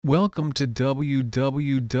Welcome to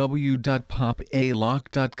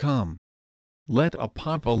www.popalock.com. Let a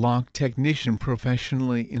Pop-A-Lock technician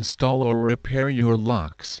professionally install or repair your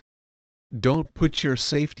locks. Don't put your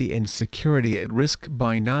safety and security at risk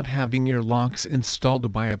by not having your locks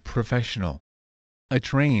installed by a professional. A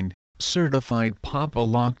trained, certified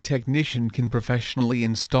Pop-A-Lock technician can professionally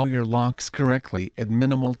install your locks correctly at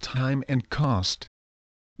minimal time and cost.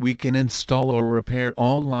 We can install or repair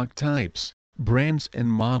all lock types, brands and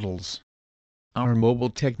models. Our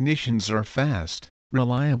mobile technicians are fast,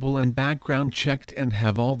 reliable and background checked and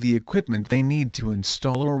have all the equipment they need to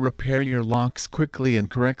install or repair your locks quickly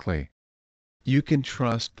and correctly. You can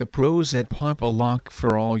trust the pros at Pop-A-Lock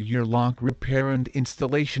for all your lock repair and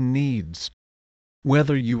installation needs.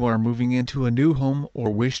 Whether you are moving into a new home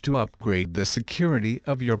or wish to upgrade the security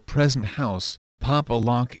of your present house,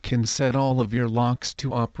 Pop-A-Lock can set all of your locks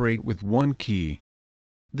to operate with one key.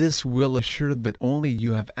 This will assure that only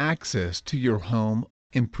you have access to your home,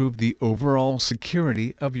 improve the overall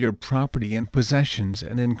security of your property and possessions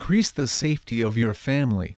and increase the safety of your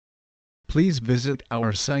family. Please visit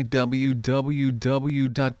our site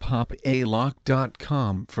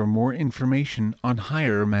www.popalock.com for more information on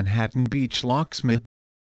Higher Manhattan Beach Locksmith.